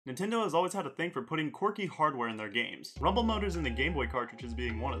Nintendo has always had a thing for putting quirky hardware in their games, rumble motors in the Game Boy cartridges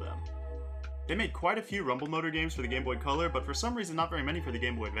being one of them. They made quite a few rumble motor games for the Game Boy Color, but for some reason not very many for the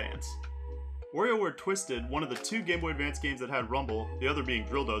Game Boy Advance. WarioWare Twisted, one of the two Game Boy Advance games that had rumble, the other being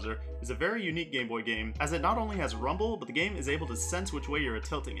Drill Dozer, is a very unique Game Boy game, as it not only has rumble, but the game is able to sense which way you're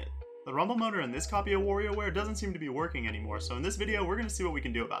tilting it. The rumble motor in this copy of WarioWare doesn't seem to be working anymore, so in this video we're going to see what we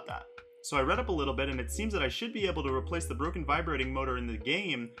can do about that. So I read up a little bit, and it seems that I should be able to replace the broken vibrating motor in the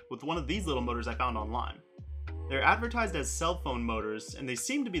game with one of these little motors I found online. They're advertised as cell phone motors, and they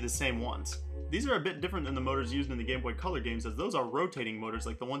seem to be the same ones. These are a bit different than the motors used in the Game Boy Color games, as those are rotating motors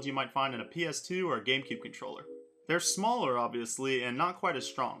like the ones you might find in a PS2 or a GameCube controller. They're smaller, obviously, and not quite as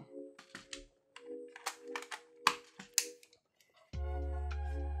strong.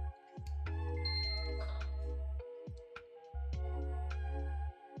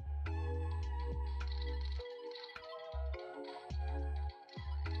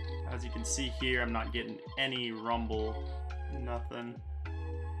 As you can see here, I'm not getting any rumble, nothing,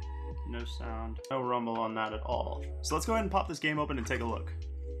 no sound, no rumble on that at all. So let's go ahead and pop this game open and take a look.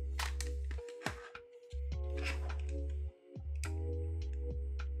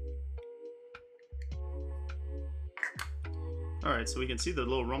 Alright, so we can see the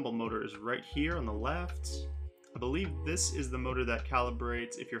little rumble motor is right here on the left. I believe this is the motor that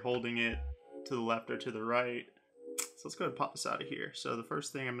calibrates if you're holding it to the left or to the right. So let's go ahead and pop this out of here. So the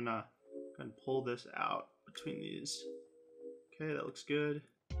first thing, I'm gonna go ahead and pull this out between these. Okay, that looks good.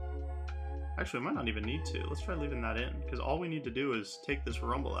 Actually, I might not even need to. Let's try leaving that in, because all we need to do is take this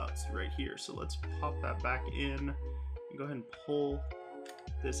rumble out right here. So let's pop that back in and go ahead and pull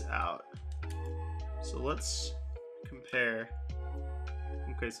this out. So let's compare.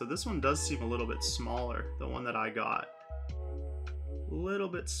 Okay, so this one does seem a little bit smaller, the one that I got. A little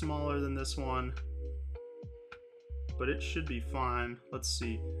bit smaller than this one, but it should be fine. Let's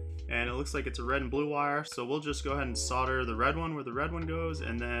see. And it looks like it's a red and blue wire, so we'll just go ahead and solder the red one where the red one goes,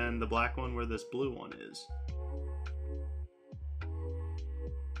 and then the black one where this blue one is.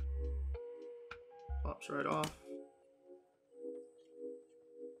 Pops right off.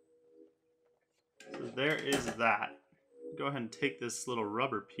 So there is that. Go ahead and take this little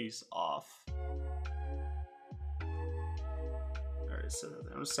rubber piece off. Alright, so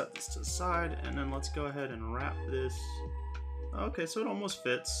I'm gonna set this to the side, and then let's go ahead and wrap this. Okay, so it almost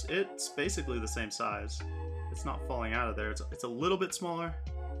fits. It's basically the same size. It's not falling out of there. It's a little bit smaller,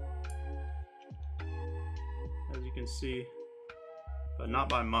 as you can see, but not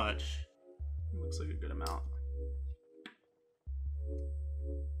by much. It looks like a good amount.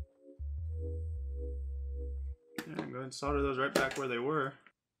 And go ahead and solder those right back where they were.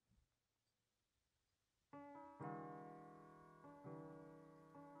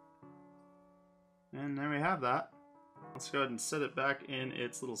 And there we have that. Let's go ahead and set it back in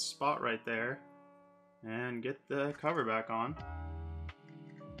its little spot right there and get the cover back on.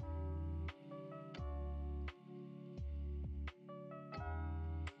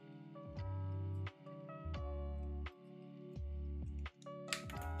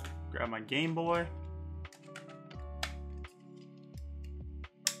 Grab my Game Boy.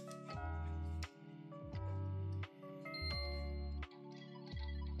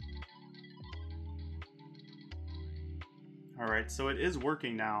 Alright, so it is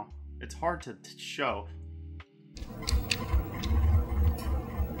working now. It's hard to show. There's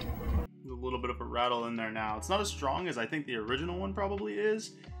a little bit of a rattle in there now. It's not as strong as I think the original one probably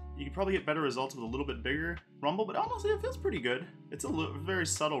is. You could probably get better results with a little bit bigger rumble, but honestly it feels pretty good. It's a very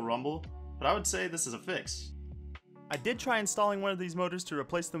subtle rumble, but I would say this is a fix. I did try installing one of these motors to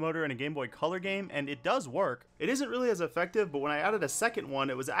replace the motor in a Game Boy Color game, and it does work. It isn't really as effective, but when I added a second one,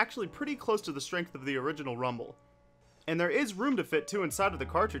 it was actually pretty close to the strength of the original rumble. And there is room to fit two inside of the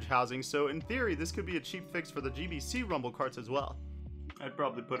cartridge housing, so in theory this could be a cheap fix for the GBC rumble carts as well. I'd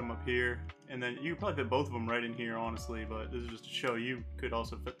probably put them up here, and then you could probably fit both of them right in here, honestly, but this is just to show you could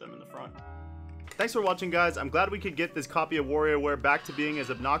also fit them in the front. Thanks for watching, guys. I'm glad we could get this copy of WarioWare back to being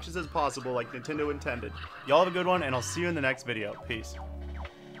as obnoxious as possible like Nintendo intended. Y'all have a good one, and I'll see you in the next video. Peace.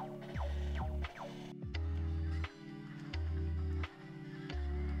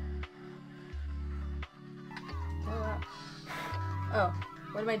 Oh,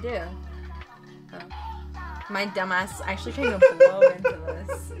 what did I do? Oh. My dumbass actually trying to blow into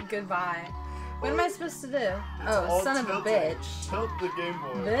this. Goodbye. What am I supposed to do? Oh, son of a bitch. Tilt the Game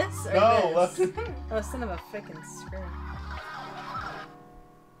Boy. This or no, this? Oh, son of a freaking screw.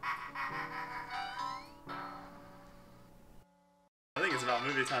 I think it's about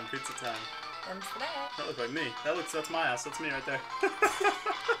movie time, pizza time. That looks like me. That's my ass. That's me right there.